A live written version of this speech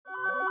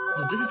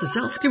So this is the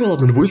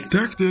self-development with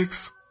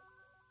tactics.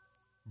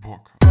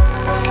 Book.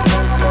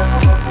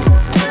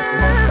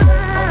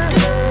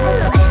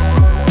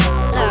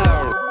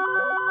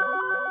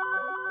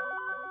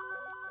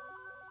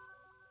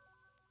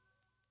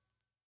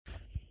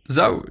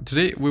 So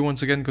today we're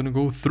once again gonna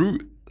go through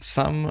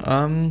some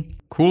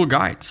cool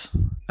guides,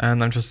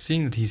 and I'm just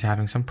seeing that he's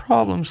having some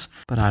problems,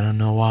 but I don't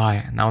know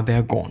why. Now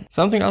they're gone.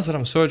 Something else that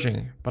I'm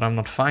searching but I'm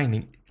not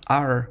finding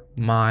are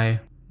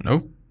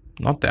no,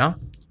 not there.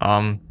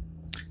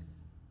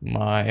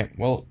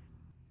 Well,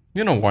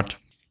 you know what?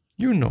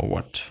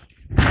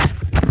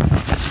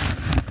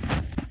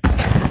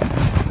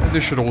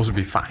 This should also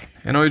be fine.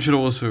 It should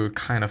also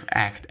kind of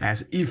act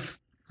as if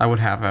I would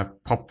have a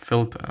pop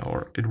filter,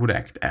 or it would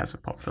act as a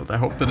pop filter. I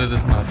hope that it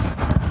is not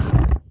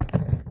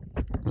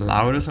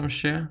loud or some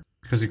shit,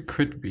 because it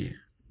could be.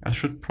 I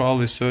should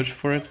probably search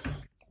for it,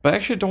 but I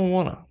actually don't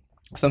wanna.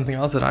 Something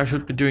else that I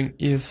should be doing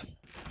is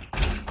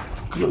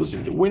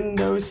closing the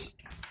windows.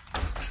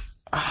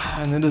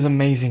 And it is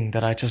amazing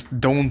that I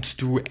just don't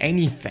do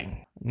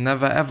anything.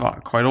 Never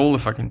ever, quite all the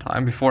fucking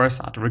time before I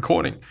start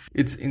recording.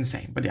 It's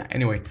insane. But yeah,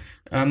 anyway,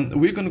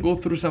 we're gonna go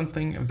through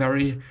something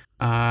very,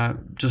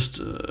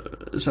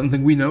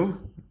 something we know,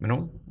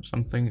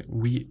 something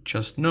we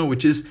just know,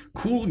 which is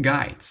cool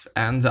guides.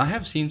 And I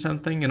have seen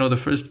something, the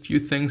first few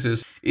things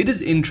is, it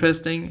is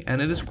interesting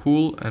and it is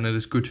cool and it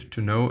is good to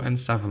know and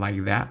stuff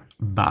like that.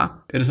 But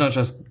it is not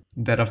just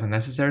that of a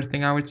necessary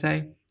thing, I would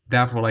say.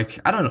 Therefore, I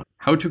don't know,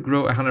 how to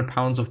grow 100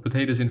 pounds of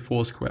potatoes in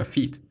 4 square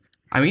feet.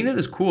 I mean, it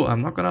is cool.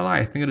 I'm not gonna lie.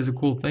 I think it is a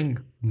cool thing.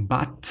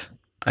 But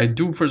I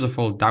do, first of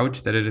all,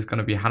 doubt that it is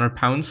gonna be 100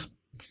 pounds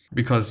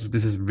because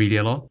this is really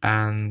a lot.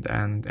 And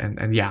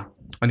yeah.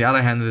 On the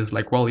other hand, it is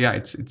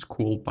it's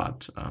cool,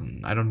 but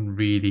I don't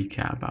really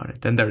care about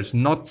it. Then there's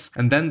knots.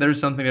 And then there's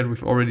something that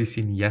we've already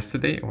seen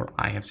yesterday, or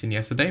I have seen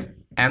yesterday.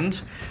 And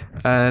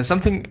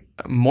something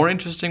more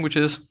interesting, which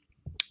is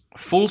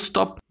full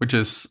stop, which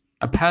is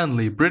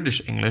apparently British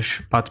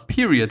English, but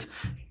period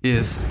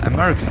is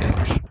American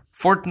English.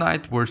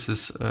 Fortnight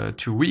versus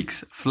 2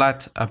 weeks,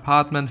 flat,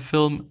 apartment,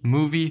 film,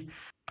 movie,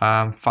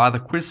 Father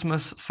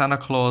Christmas, Santa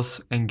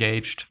Claus,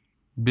 engaged,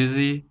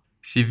 busy,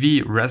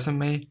 CV,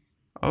 resume.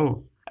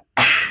 Oh.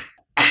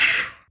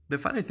 The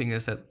funny thing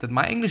is that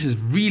my English is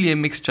really a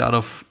mixture out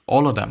of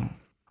all of them.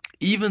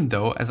 Even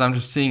though, as I'm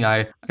just seeing,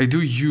 I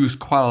do use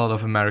quite a lot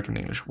of American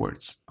English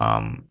words.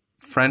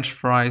 French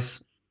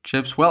fries,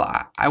 chips. Well,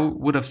 I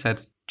would have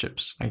said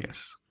chips, I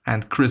guess,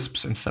 and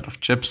crisps instead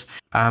of chips.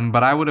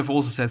 But I would have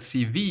also said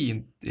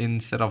CV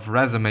instead of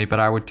resume, but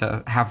I would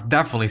have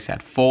definitely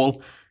said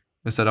fall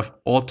instead of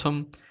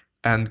autumn.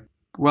 And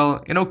well,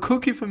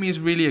 cookie for me is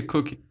really a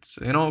cookie. It's,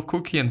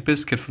 cookie and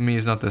biscuit for me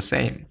is not the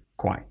same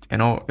quite.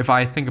 If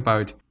I think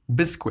about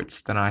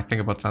biscuits, then I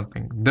think about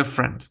something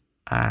different.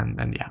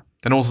 And yeah.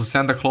 Then also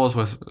Santa Claus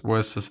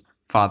versus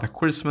Father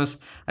Christmas.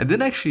 I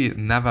did actually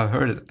never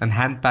heard it. And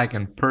handbag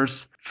and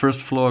purse,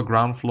 first floor,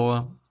 ground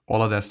floor,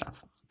 all of that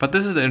stuff. But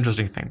this is the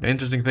interesting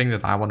thing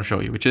that I want to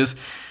show you, which is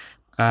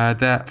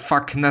the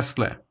Fuck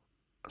Nestle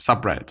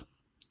subreddit.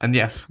 And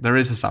yes, there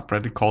is a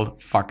subreddit called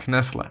Fuck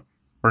Nestle,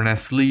 or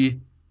Nestle.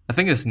 I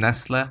think it's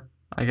Nestle,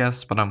 I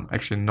guess, but I'm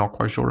actually not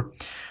quite sure.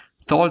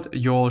 Thought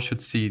you all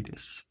should see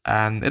this.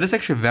 And it is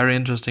actually very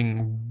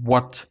interesting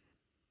what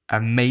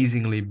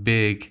amazingly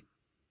big,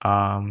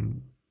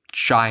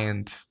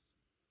 giant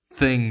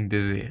thing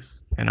this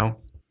is,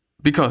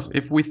 Because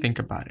if we think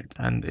about it,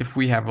 and if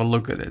we have a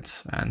look at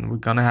it, and we're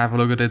gonna have a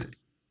look at it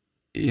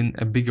in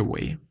a bigger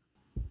way,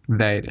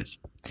 there it is.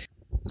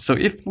 So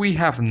if we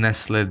have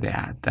Nestle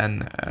there,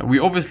 then we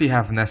obviously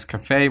have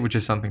Nescafe, which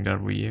is something that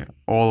we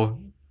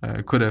all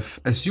could have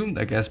assumed,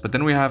 I guess. But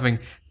then we're having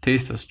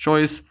Taster's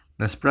Choice,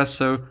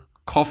 Nespresso,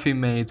 Coffee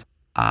Mate,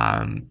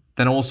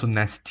 then also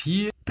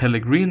Nestea,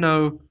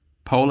 Pellegrino,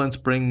 Poland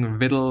Spring,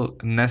 Vidal,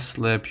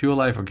 Nestle, Pure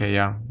Life. Okay,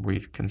 yeah, we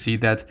can see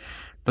that.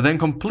 But then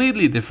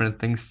completely different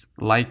things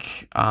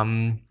like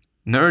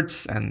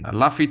Nerds and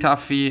Laffy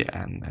Taffy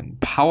and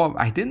Power.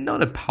 I didn't know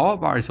that Power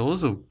Bar is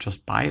also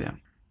just by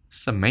them.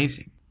 It's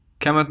amazing.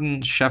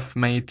 Kemerton, Chef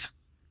Mate,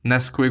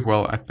 Nesquik.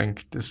 Well, I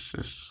think this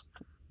is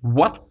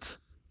what?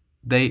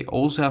 They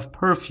also have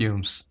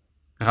perfumes.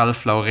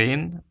 Ralph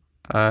Lauren,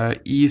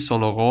 Yves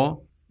Saint Laurent,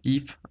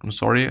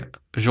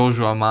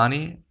 Giorgio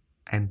Armani,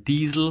 and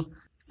Diesel.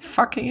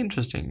 Fucking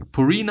interesting.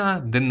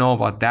 Purina, didn't know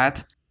about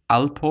that.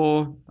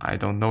 Alpo, I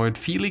don't know it.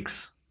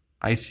 Felix,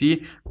 I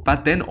see.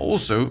 But then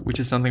also, which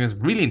is something that's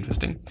really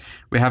interesting,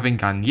 we're having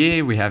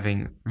Garnier, we're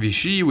having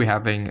Vichy, we're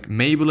having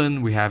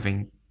Maybelline, we're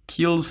having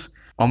Kiehl's,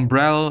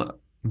 Umbrella,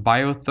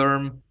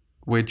 Biotherm,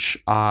 which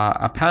are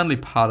apparently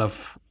part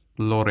of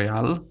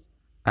L'Oreal.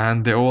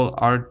 And they all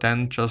are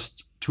then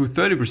just to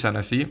 30%,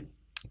 I see,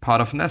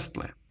 part of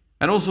Nestle.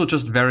 And also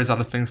just various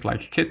other things like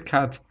Kit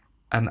Kat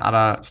and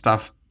other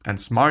stuff, and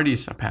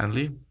Smarties,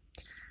 apparently.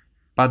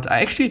 But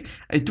I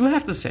do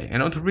have to say,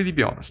 to really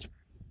be honest,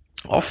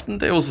 often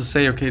they also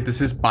say, okay,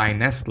 this is by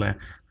Nestle,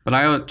 but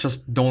I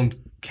just don't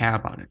care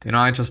about it.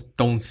 I just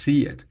don't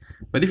see it.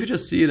 But if you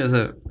just see it as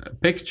a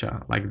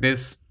picture like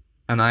this,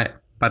 and I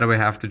by the way,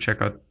 have to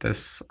check out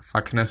this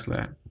Fuck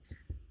Nestle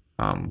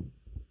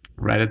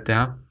Reddit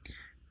there.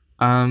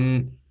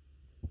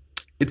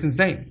 It's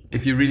insane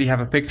if you really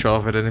have a picture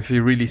of it and if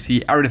you really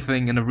see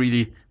everything in a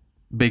really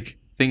big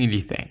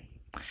thingy thing.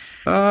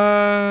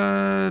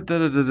 A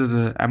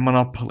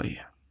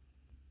Monopoly.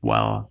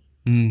 Well,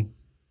 and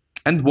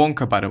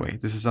Wonka, by the way.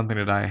 This is something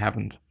that I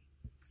haven't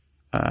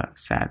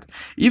said.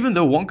 Even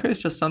though Wonka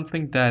is just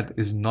something that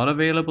is not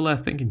available, I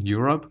think, in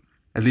Europe.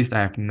 At least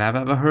I have never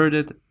ever heard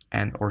it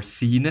or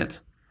seen it.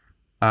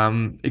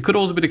 It could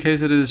also be the case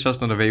that it is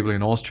just not available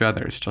in Austria.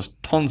 There's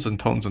just tons and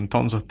tons and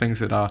tons of things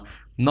that are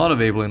not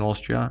available in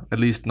Austria, at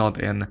least not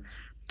in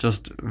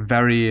just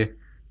very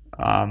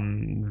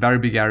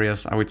big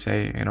areas, I would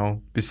say,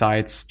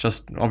 besides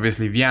just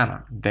obviously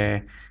Vienna.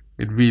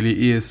 It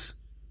really is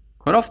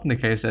quite often the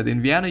case that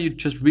in Vienna you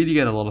just really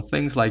get a lot of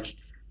things like,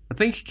 I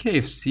think,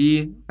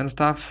 KFC and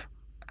stuff.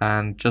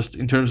 And just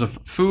in terms of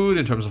food,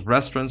 in terms of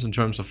restaurants, in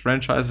terms of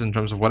franchises, in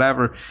terms of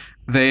whatever,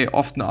 they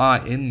often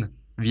are in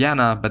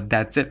Vienna, but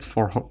that's it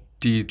for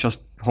the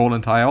just whole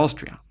entire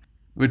Austria.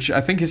 Which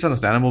I think is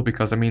understandable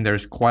because,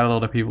 there's quite a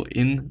lot of people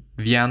in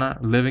Vienna,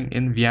 living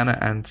in Vienna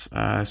and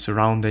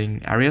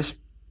surrounding areas.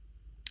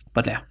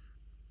 But yeah.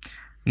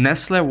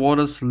 Nestle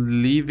Waters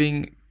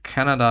leaving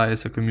Canada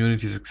is a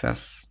community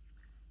success.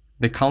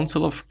 The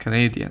Council of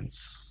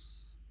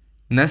Canadians.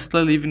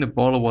 Nestle leaving the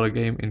bottled water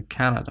game in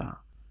Canada.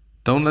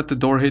 Don't let the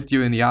door hit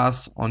you in the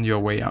ass on your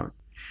way out.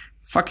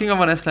 Fucking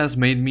over Nestle has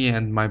made me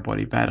and my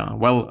body better.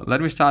 Well,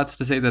 let me start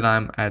to say that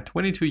I'm a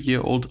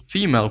 22-year-old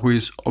female who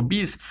is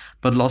obese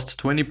but lost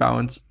 20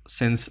 pounds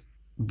since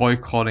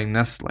boycotting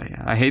Nestle.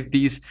 I hate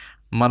these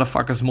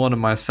motherfuckers more than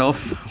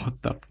myself.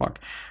 What the fuck?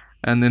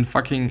 And then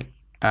fucking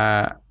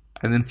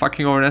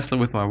over Nestle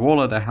with my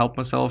wallet. I helped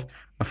myself.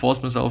 I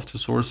forced myself to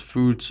source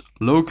foods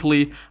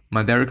locally.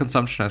 My dairy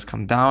consumption has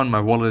come down. My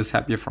wallet is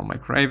happier from my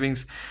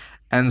cravings.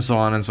 And so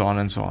on and so on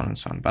and so on and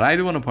so on. But I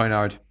do want to point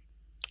out,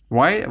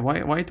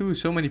 why do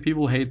so many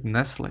people hate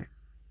Nestle?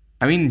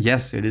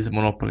 Yes, it is a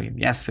monopoly. And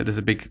yes, it is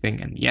a big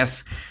thing. And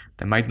yes,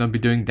 they might not be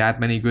doing that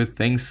many good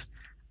things.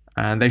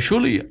 And they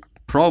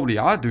probably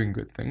are doing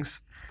good things.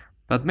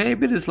 But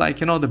maybe it is like,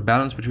 the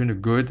balance between the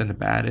good and the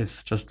bad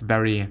is just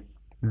very,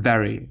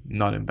 very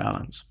not in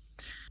balance.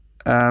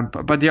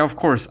 But yeah, of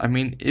course,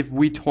 if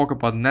we talk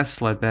about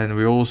Nestle, then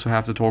we also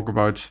have to talk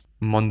about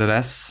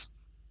Mondelez.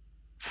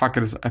 Fuck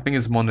it, I think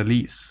it's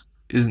Mondelez,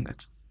 isn't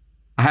it?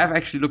 I have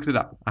actually looked it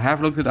up. I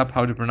have looked it up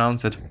how to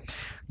pronounce it.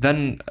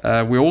 Then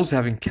we're also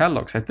having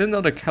Kellogg's. I didn't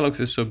know that Kellogg's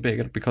is so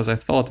big because I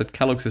thought that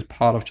Kellogg's is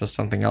part of just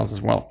something else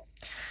as well.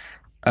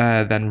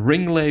 Then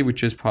Ringley,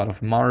 which is part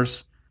of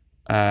Mars.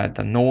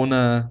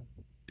 Danone,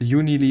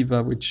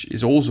 Unilever, which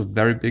is also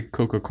very big.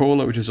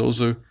 Coca-Cola, which is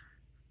also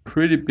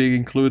pretty big,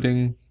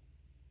 including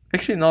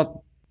actually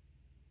not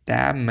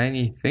that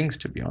many things,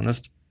 to be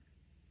honest.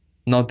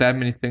 Not that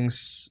many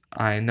things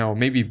I know.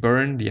 Maybe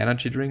Burn, the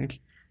energy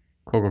drink.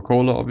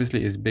 Coca-Cola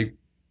obviously is big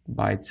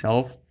by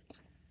itself.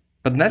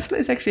 But Nestle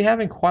is actually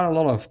having quite a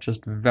lot of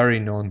just very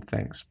known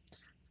things.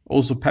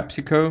 Also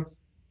PepsiCo,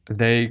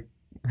 they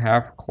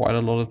have quite a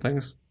lot of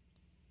things.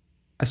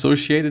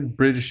 Associated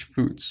British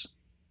Foods.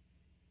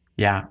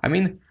 Yeah, I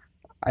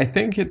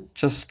think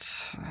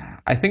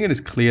it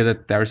is clear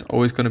that there's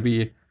always going to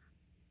be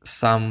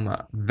some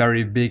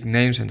very big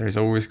names and there's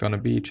always going to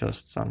be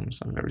just some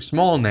very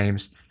small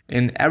names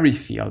in every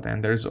field,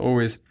 and there's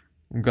always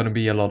going to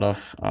be a lot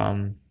of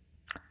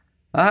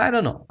I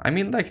don't know.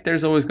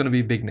 There's always going to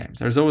be big names.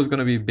 There's always going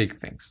to be big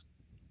things.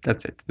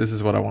 That's it. This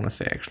is what I want to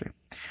say, actually.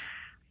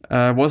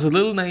 Was a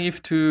little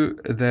naive to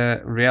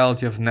the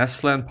reality of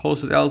Nestle and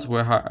posted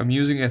elsewhere how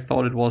amusing I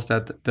thought it was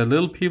that the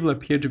little people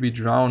appear to be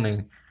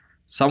drowning.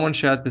 Someone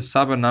shared this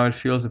sub and now it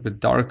feels a bit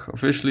dark,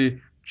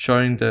 officially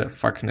joining the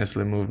Fuck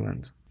Nestle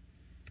movement.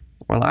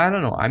 Well, I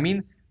don't know.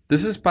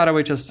 This is, by the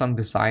way, just some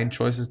design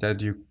choices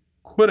that you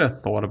could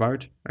have thought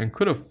about and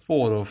could have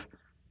thought of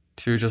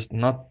to just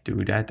not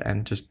do that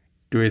and just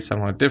do it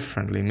somewhat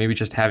differently. Maybe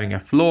just having a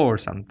floor or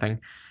something.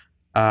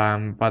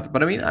 But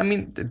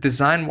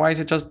design-wise,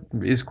 it just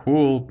is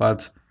cool.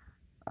 But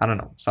I don't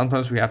know.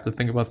 Sometimes we have to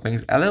think about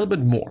things a little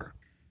bit more.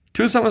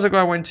 2 summers ago,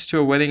 I went to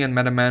a wedding and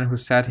met a man who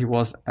said he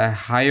was a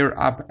higher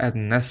up at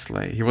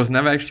Nestle. He was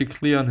never actually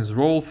clear on his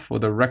role, for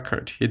the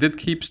record. He did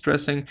keep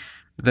stressing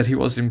that he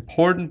was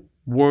important,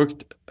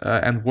 worked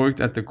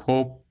at the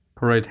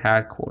corporate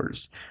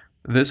headquarters.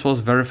 This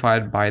was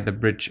verified by the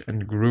bridge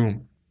and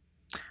groom.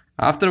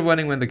 After the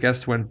wedding, when the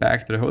guests went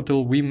back to the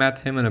hotel, we met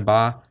him in a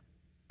bar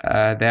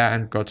there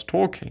and got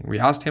talking. We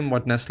asked him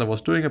what Nestle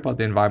was doing about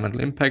the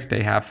environmental impact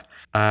they have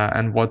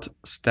and what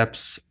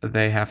steps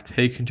they have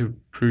taken to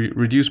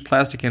reduce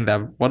plastic in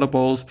their water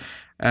bowls.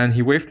 And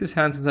he waved his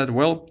hands and said,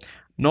 well,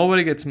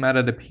 nobody gets mad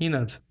at a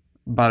peanut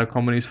butter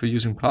companies for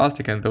using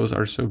plastic, and those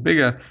are so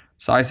bigger.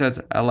 So I said,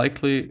 I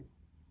likely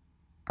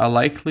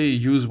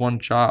use 1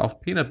 jar of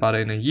peanut butter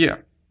in a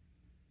year.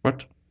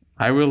 What?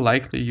 I will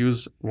likely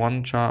use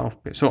 1 jar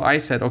of peanut. So I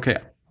said, okay,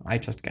 I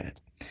just get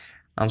it.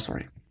 I'm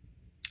sorry.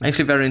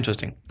 Actually, very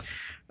interesting.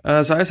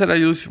 So I said I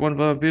use 1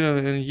 bottle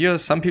in a year.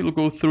 Some people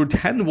go through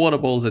 10 water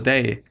bottles a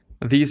day.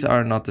 These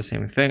are not the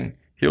same thing.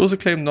 He also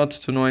claimed not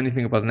to know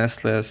anything about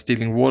Nestle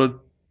stealing water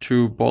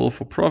to bottle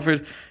for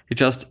profit. He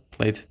just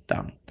played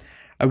dumb.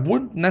 I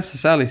wouldn't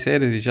necessarily say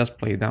that he just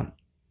played dumb.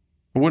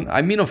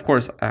 I mean, of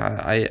course,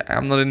 I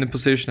am not in the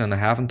position and I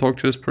haven't talked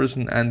to this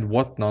person and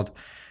whatnot,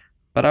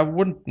 but I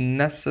wouldn't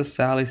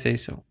necessarily say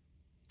so.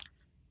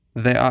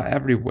 They are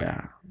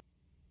everywhere.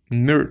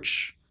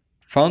 Merch.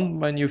 Found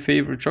my new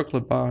favorite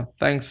chocolate bar.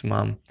 Thanks,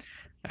 Mom.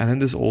 And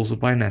it is also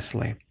by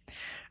Nestle.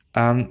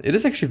 It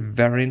is actually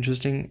very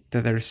interesting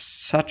that there's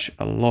such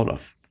a lot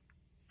of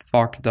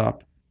fucked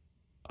up.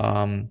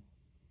 What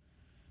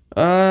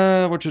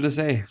should I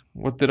say?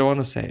 What did I want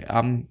to say?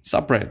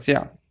 Subreddits,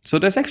 yeah. So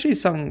there's actually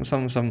some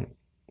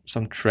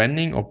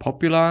trending or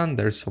popular. And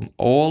there's some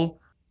all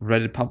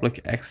Reddit public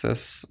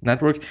access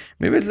network.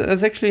 Maybe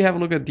let's actually have a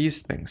look at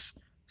these things.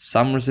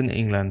 Summers in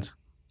England.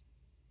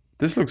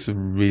 This looks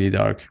really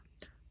dark.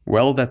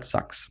 Well, that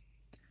sucks.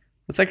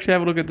 Let's actually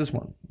have a look at this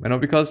one,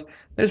 because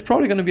there's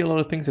probably going to be a lot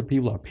of things that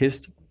people are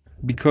pissed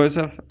because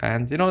of,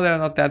 and they're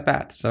not that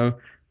bad. So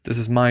this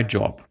is my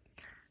job.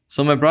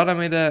 So my brother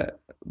made a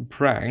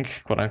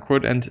prank, quote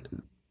unquote,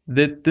 and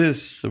did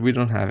this. So we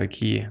don't have a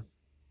key.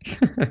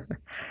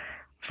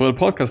 For the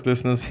podcast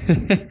listeners,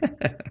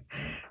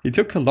 he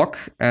took a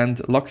lock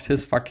and locked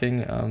his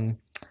fucking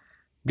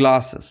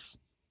glasses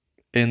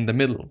in the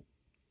middle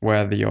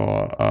where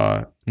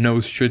your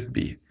nose should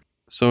be.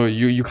 So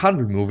you can't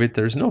remove it.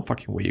 There's no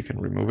fucking way you can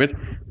remove it.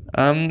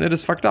 It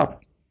is fucked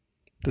up.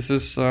 This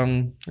is,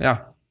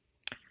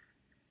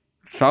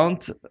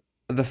 Found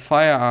the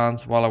fire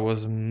ants while I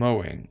was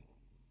mowing.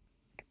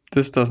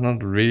 This does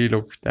not really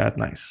look that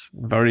nice.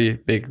 Very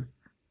big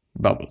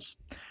bubbles.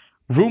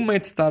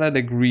 Roommate started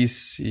a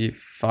greasy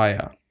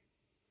fire.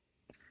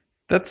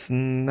 That's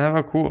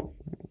never cool.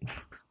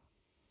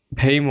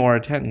 Pay more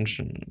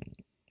attention.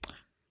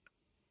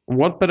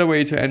 What better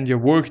way to end your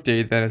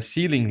workday than a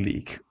ceiling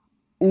leak?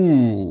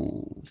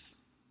 Ooh.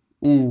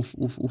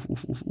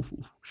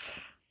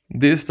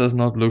 This does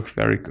not look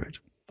very good.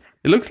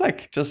 It looks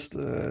like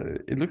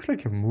it looks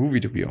like a movie,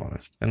 to be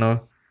honest,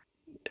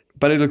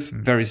 But it looks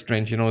very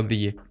strange,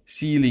 the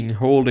ceiling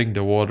holding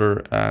the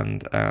water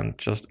and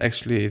just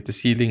actually the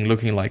ceiling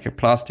looking like a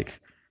plastic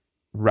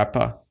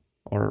wrapper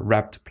or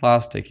wrapped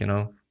plastic,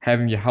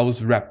 having your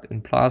house wrapped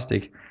in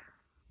plastic.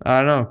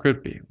 I don't know,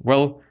 could be.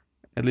 Well,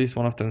 at least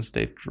one of them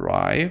stayed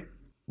dry.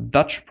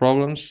 Dutch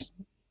problems.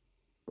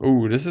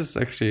 Oh, this is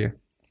actually,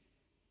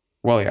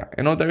 well, yeah,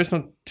 there is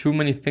not too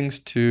many things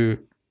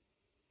to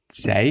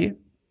say.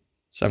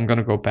 So I'm going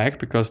to go back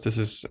because this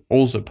is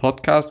also a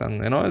podcast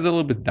and, it's a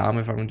little bit dumb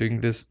if I'm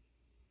doing this.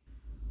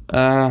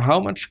 How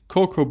much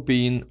cocoa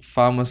bean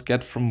farmers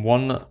get from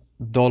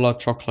 $1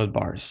 chocolate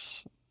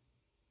bars?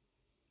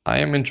 I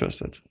am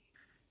interested.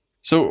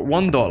 So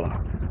 $1,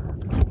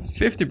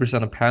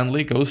 50%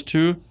 apparently goes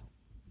to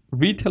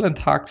retail and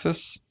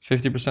taxes,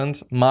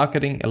 50%,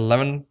 marketing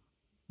 11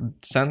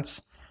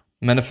 cents,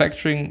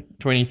 manufacturing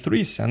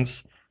 23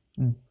 cents,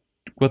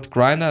 with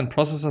grinder and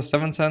processor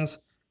 7 cents,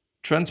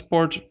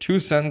 transport 2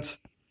 cents,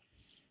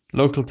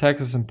 local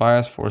taxes and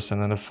buyers 4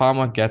 cents, and the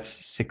farmer gets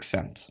 6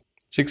 cents,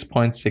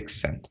 6.6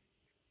 cents.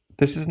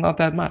 This is not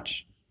that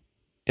much.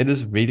 It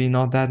is really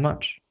not that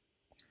much.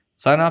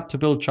 Sign up to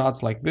build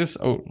charts like this.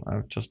 Oh, I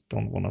just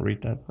don't want to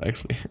read that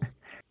actually.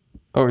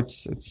 Oh,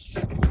 it's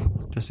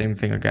the same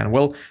thing again.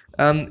 Well,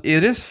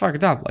 it is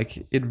fucked up.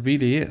 Like, it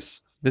really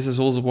is. This is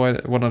also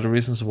one of the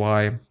reasons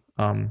why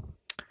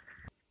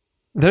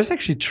there's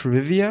actually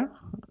trivia,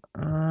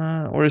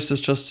 or is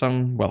this just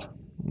some, well,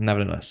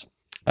 nevertheless.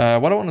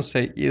 What I want to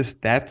say is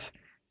that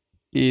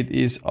it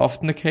is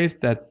often the case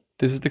that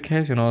this is the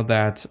case,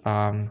 that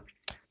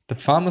the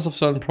farmers of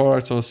certain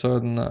products or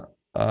certain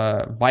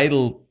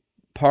vital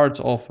parts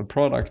of a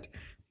product,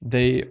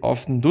 they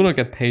often do not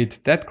get paid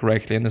that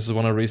correctly. And this is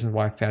one of the reasons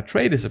why fair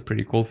trade is a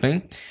pretty cool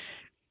thing.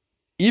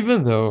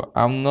 Even though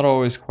I'm not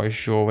always quite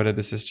sure whether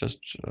this is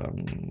just a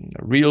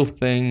real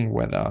thing,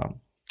 whether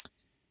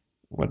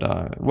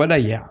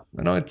yeah,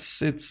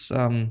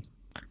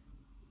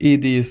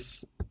 it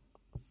is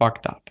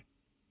fucked up.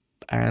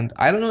 And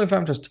I don't know if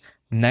I'm just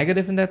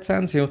negative in that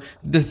sense.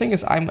 The thing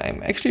is, I'm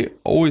actually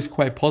always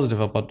quite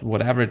positive about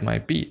whatever it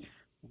might be.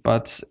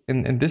 But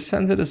in this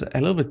sense, it is a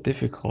little bit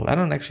difficult. I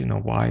don't actually know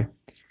why.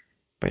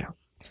 But yeah.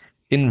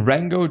 In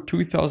Rango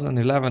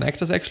 2011,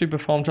 actors actually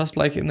performed just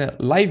like in a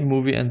live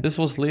movie, and this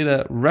was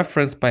later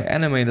referenced by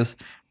animators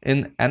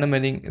in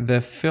animating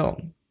the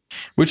film.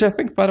 Which I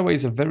think, by the way,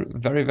 is a very,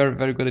 very, very,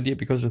 very good idea,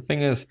 because the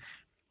thing is,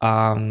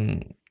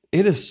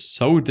 it is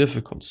so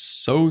difficult,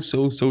 so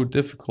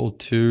difficult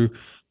to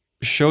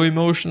show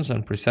emotions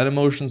and present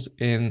emotions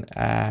in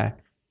a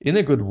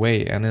good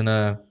way, and in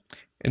a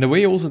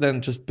way you also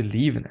then just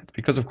believe in it.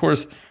 Because of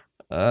course,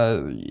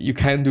 you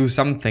can do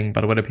something,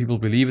 but whether people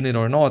believe in it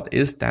or not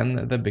is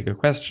then the bigger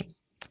question.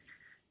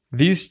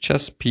 These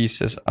chess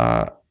pieces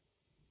are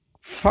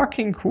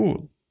fucking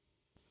cool,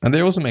 and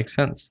they also make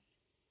sense.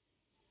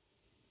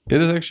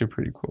 It is actually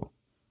pretty cool.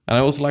 And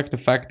I also like the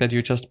fact that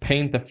you just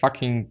paint the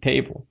fucking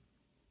table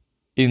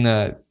in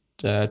a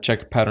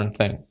check pattern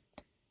thing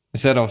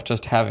instead of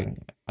just having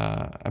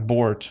a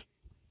board.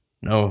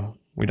 No,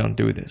 we don't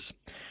do this.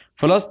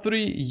 For the last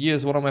 3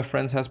 years, one of my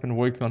friends has been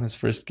working on his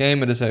first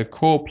game. It is a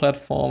co-op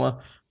platformer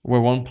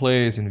where one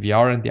player is in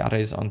VR and the other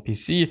is on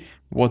PC.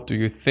 What do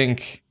you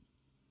think?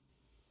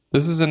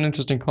 This is an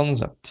interesting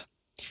concept.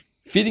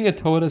 Feeding a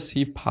toad as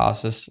he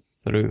passes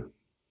through.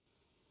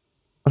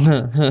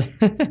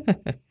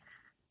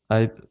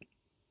 I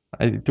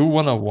do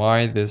wonder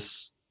why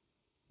this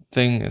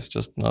thing is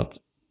just not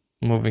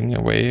moving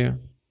away.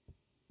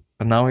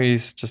 But now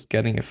he's just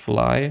getting a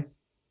fly.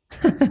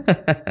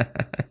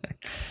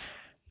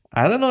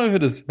 I don't know if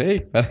it is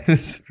fake, but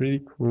it's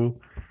pretty cool.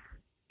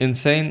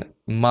 Insane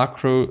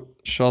macro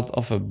shot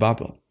of a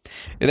bubble.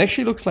 It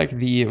actually looks like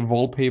the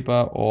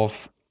wallpaper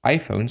of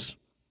iPhones.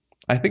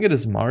 I think it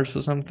is Mars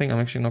or something. I'm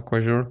actually not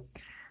quite sure.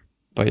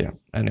 But yeah,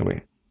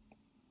 anyway.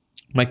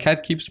 My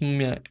cat keeps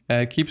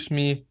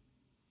me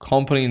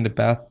company in the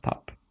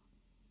bathtub.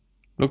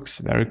 Looks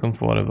very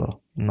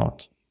comfortable.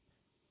 Not.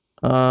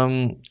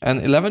 An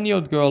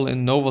 11-year-old girl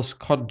in Nova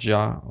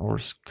Scotia, or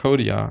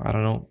Scotia, I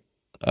don't know,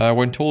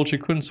 when told she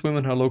couldn't swim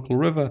in her local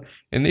river,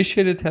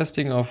 initiated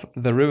testing of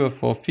the river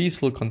for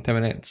fecal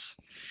contaminants.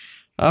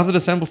 After the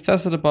samples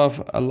tested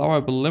above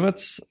allowable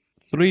limits,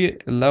 3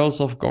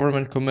 levels of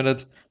government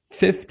committed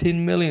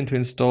 15 million to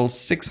install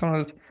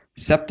 600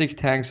 septic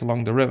tanks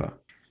along the river.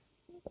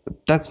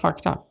 That's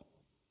fucked up.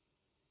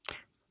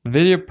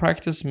 Video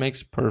practice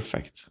makes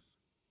perfect.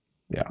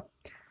 Yeah.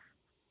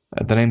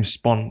 The name's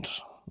Bond.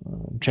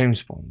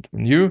 James Bond.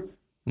 And you?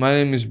 My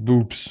name is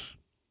Boobs.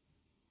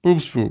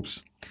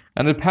 Boobs.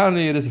 And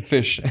apparently it is a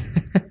fish.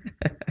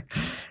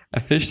 A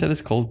fish that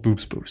is called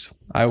Boobs.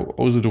 I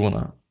also do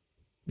wanna.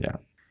 Yeah.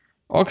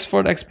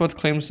 Oxford expert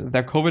claims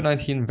that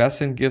COVID-19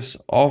 vaccine gives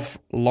off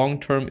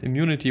long-term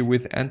immunity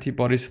with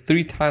antibodies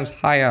 3 times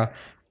higher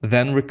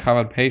than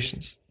recovered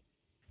patients.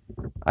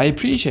 I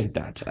appreciate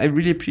that. I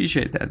really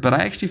appreciate that. But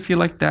I actually feel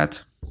like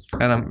that,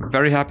 and I'm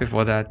very happy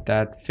for that,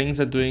 that things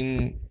are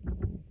doing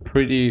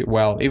pretty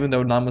well, even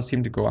though numbers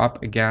seem to go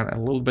up again a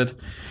little bit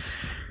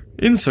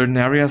in certain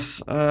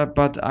areas.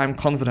 But I'm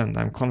confident.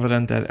 I'm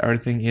confident that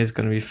everything is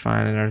going to be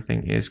fine and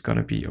everything is going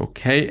to be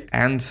okay.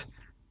 And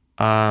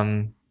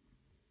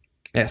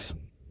yes.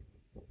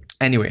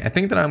 Anyway, I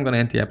think that I'm going to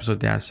end the episode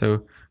there.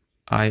 So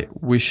I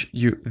wish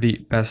you the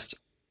best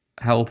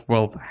health,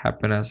 wealth,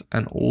 happiness,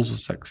 and also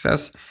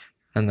success.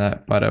 And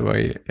by the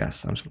way,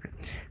 yes, I'm sorry.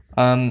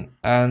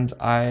 And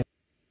I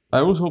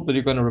also hope that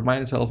you're going to remind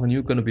yourself and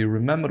you're going to be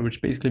remembered,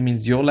 which basically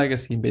means your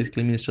legacy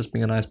basically means just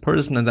being a nice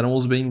person and then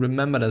also being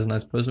remembered as a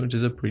nice person, which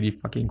is a pretty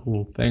fucking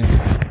cool thing.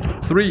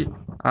 3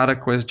 other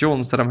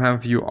questions that I'm having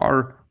for you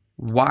are: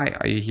 why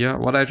are you here?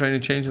 What are you trying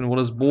to change? And what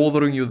is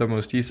bothering you the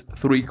most? These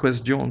 3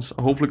 questions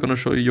are hopefully going to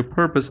show you your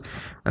purpose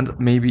and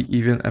maybe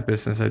even a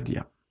business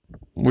idea,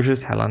 which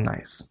is hella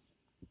nice.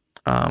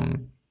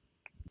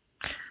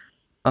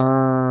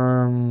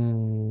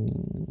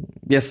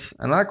 Yes,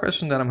 another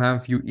question that I'm having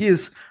for you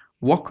is: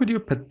 what could you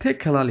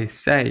particularly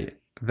say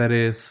that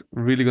is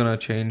really gonna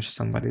change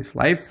somebody's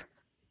life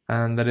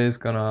and that is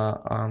gonna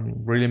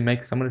really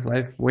make somebody's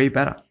life way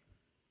better?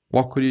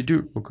 What could you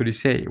do? What could you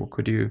say? What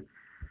could you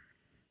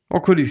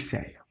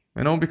say?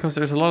 You know, because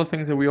there's a lot of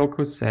things that we all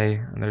could say,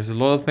 and there's a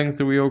lot of things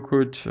that we all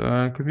could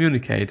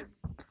communicate,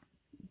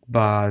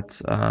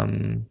 but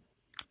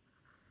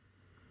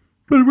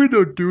we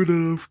don't do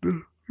that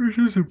often, which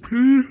is a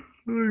pity.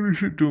 We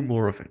should do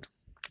more of it.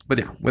 But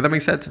yeah, with that being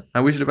said,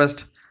 I wish you the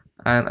best,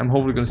 and I'm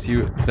hopefully going to see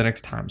you the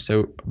next time.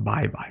 So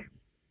bye.